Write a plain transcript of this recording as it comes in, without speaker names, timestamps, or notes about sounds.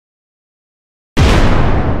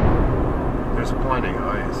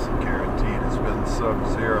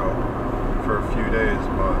sub-zero for a few days,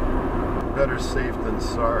 but better safe than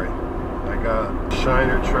sorry. I got a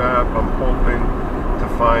shiner trap. I'm hoping to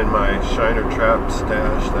find my shiner trap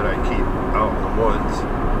stash that I keep out in the woods.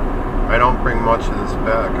 I don't bring much of this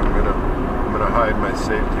back. I'm gonna hide my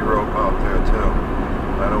safety rope out there too.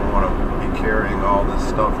 I don't want to be carrying all this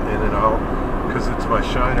stuff in and out because it's my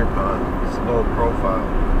shiner pond. It's low profile.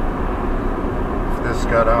 If this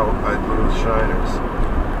got out, I'd lose shiners.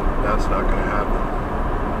 That's not going to happen.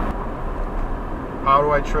 How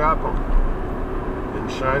do I trap them? In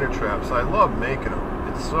shiner traps. I love making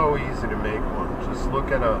them. It's so easy to make one. Just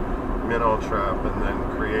look at a minnow trap and then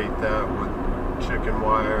create that with chicken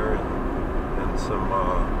wire and some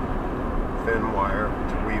thin wire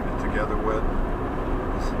to weave it together with.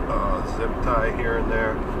 Zip tie here and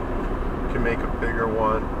there. You can make a bigger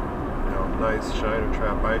one. You know, nice shiner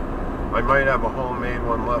trap. I might have a homemade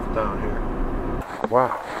one left down here.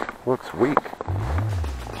 Wow, looks weak.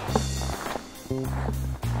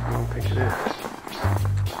 I don't think it is.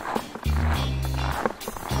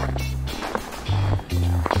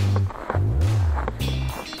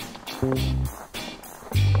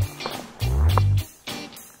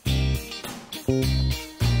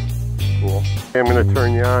 Cool. I'm going to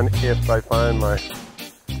turn you on if I find my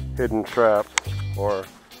hidden traps or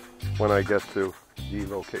when I get to the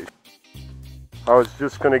location. I was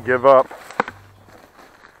just going to give up.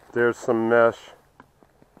 There's some mesh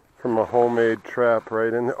from a homemade trap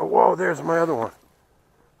right in there. Oh, whoa, there's my other one.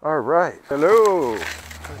 All right. Hello.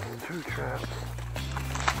 There's 2 traps.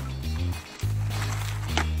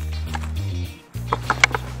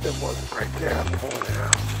 It wasn't right there. I'm pulling it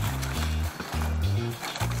out.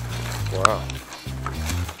 Wow.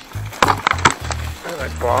 And I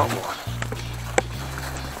bought one.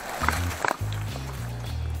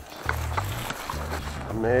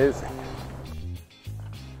 Amazing.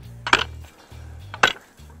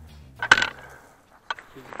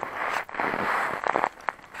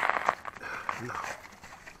 No,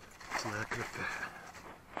 it's not gonna fit.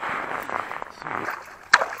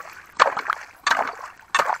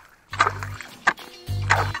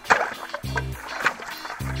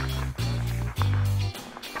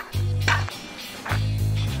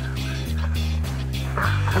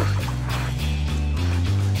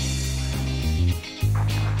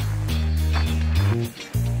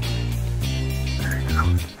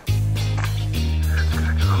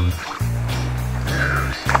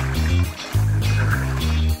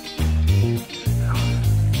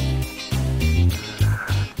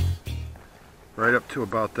 Right up to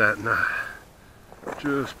about that knot,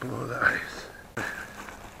 just below the ice.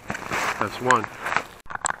 That's one.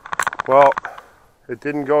 Well, it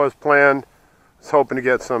didn't go as planned. I was hoping to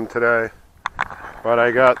get some today, but I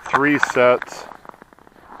got 3 sets.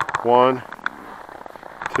 1,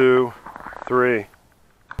 2, 3.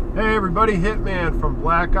 Hey everybody, Hitman from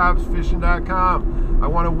blackopsfishing.com. I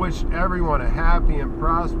want to wish everyone a happy and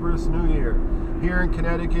prosperous new year. Here in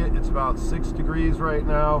Connecticut, it's about 6 degrees right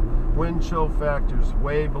now. Wind chill factor's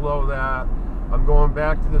way below that. I'm going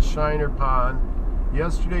back to the shiner pond.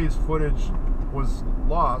 Yesterday's footage was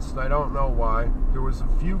lost. I don't know why. There was a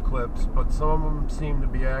few clips, but some of them seem to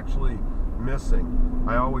be actually missing.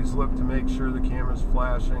 I always look to make sure the camera's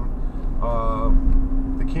flashing.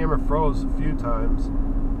 The camera froze a few times.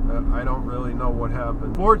 I don't really know what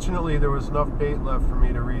happened. Fortunately, there was enough bait left for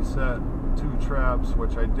me to reset 2 traps,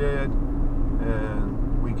 which I did,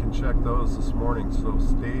 and we can check those this morning, so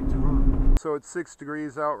stay tuned. So it's 6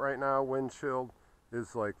 degrees out right now. Wind chill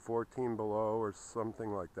is like 14 below or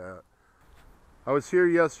something like that. I was here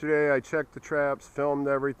yesterday. I checked the traps, filmed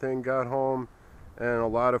everything, got home, and a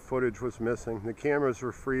lot of footage was missing. The cameras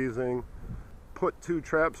were freezing. Put 2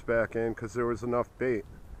 traps back in because there was enough bait.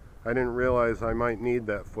 I didn't realize I might need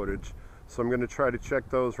that footage, so I'm going to try to check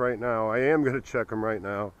those right now. I am going to check them right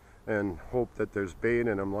now and hope that there's bait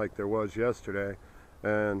in them like there was yesterday,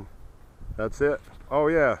 and that's it. Oh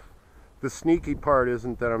yeah, the sneaky part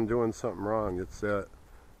isn't that I'm doing something wrong, it's that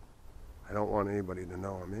I don't want anybody to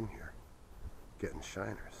know I'm in here getting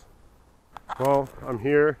shiners. Well, I'm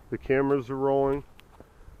here, the cameras are rolling.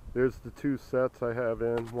 There's the 2 sets I have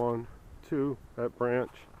in, 1, 2, that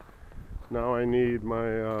branch. Now I need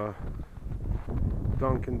my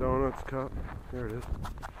Dunkin' Donuts cup. There it is.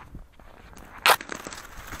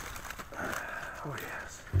 Oh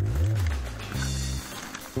yes.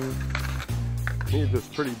 Need this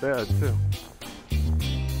pretty bad too.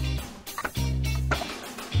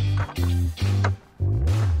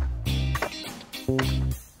 Oh,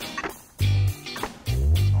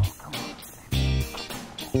 come on.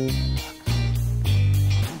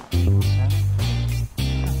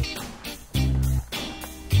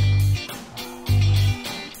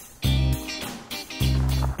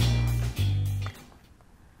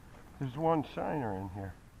 one shiner in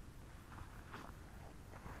here.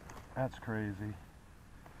 That's crazy.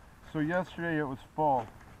 So yesterday it was full.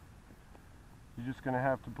 You're just gonna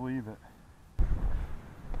have to believe it.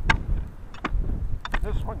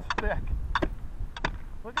 This one's thick.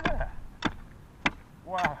 Look at that.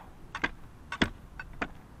 Wow.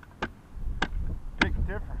 Big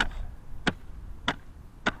difference.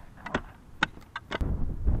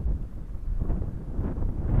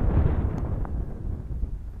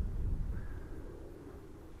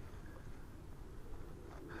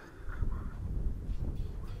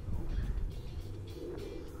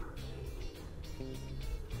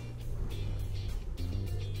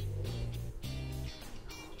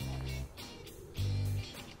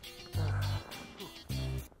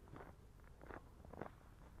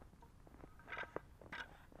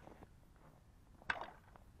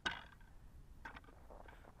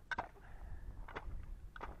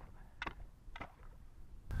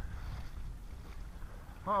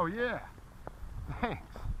 Oh yeah, thanks.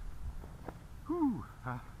 Whew.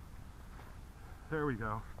 There we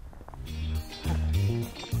go.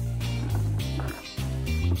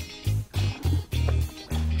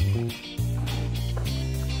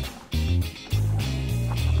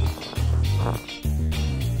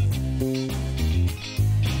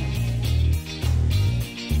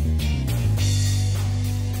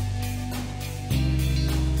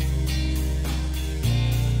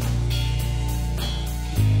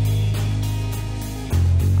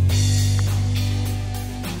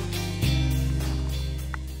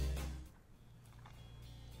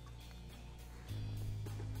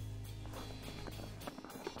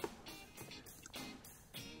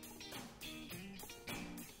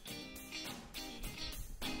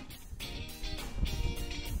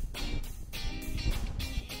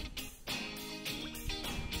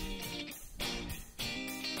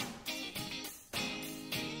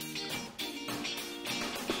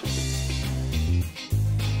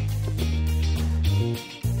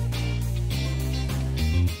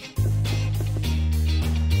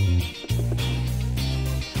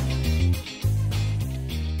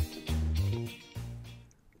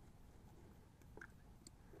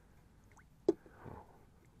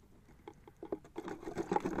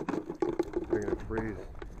 They're gonna freeze.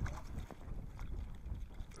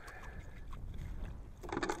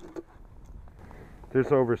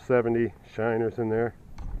 There's over 70 shiners in there.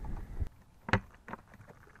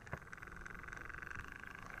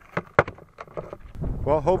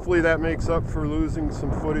 Well, hopefully that makes up for losing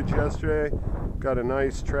some footage yesterday. Got a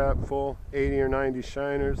nice trap full, 80 or 90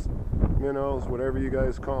 shiners, minnows, whatever you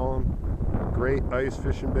guys call them. Great ice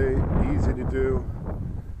fishing bait, easy to do.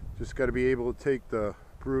 Just got to be able to take the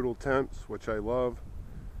brutal temps, which I love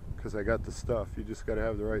because I got the stuff. You just got to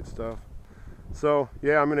have the right stuff. So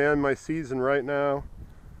yeah, I'm going to end my season right now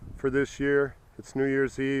for this year. It's New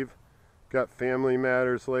Year's Eve. Got family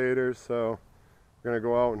matters later, so I'm going to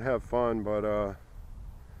go out and have fun. But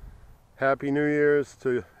Happy New Year's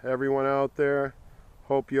to everyone out there.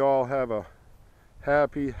 Hope you all have a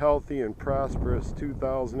happy, healthy, and prosperous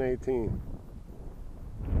 2018.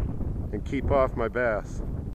 And keep off my bass.